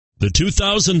The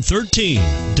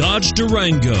 2013 Dodge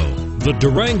Durango. The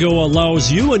Durango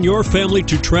allows you and your family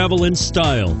to travel in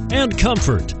style and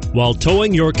comfort while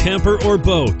towing your camper or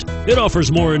boat. It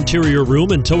offers more interior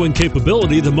room and towing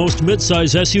capability than most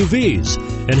midsize SUVs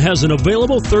and has an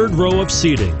available third row of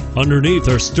seating. Underneath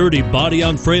are sturdy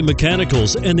body-on-frame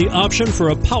mechanicals and the option for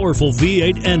a powerful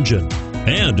V8 engine,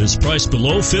 and is priced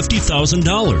below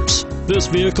 $50,000. This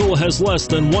vehicle has less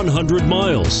than 100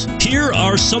 miles. Here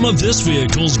are some of this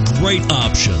vehicle's great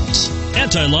options: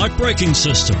 anti-lock braking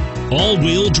system,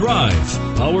 all-wheel drive,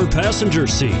 power passenger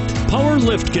seat, power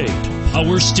liftgate,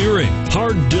 power steering,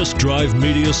 hard disk drive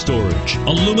media storage,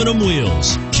 aluminum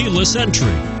wheels, keyless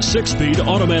entry, 6-speed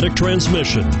automatic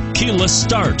transmission, keyless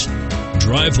start.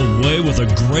 Drive away with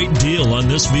a great deal on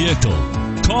this vehicle.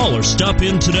 Call or stop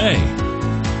in today.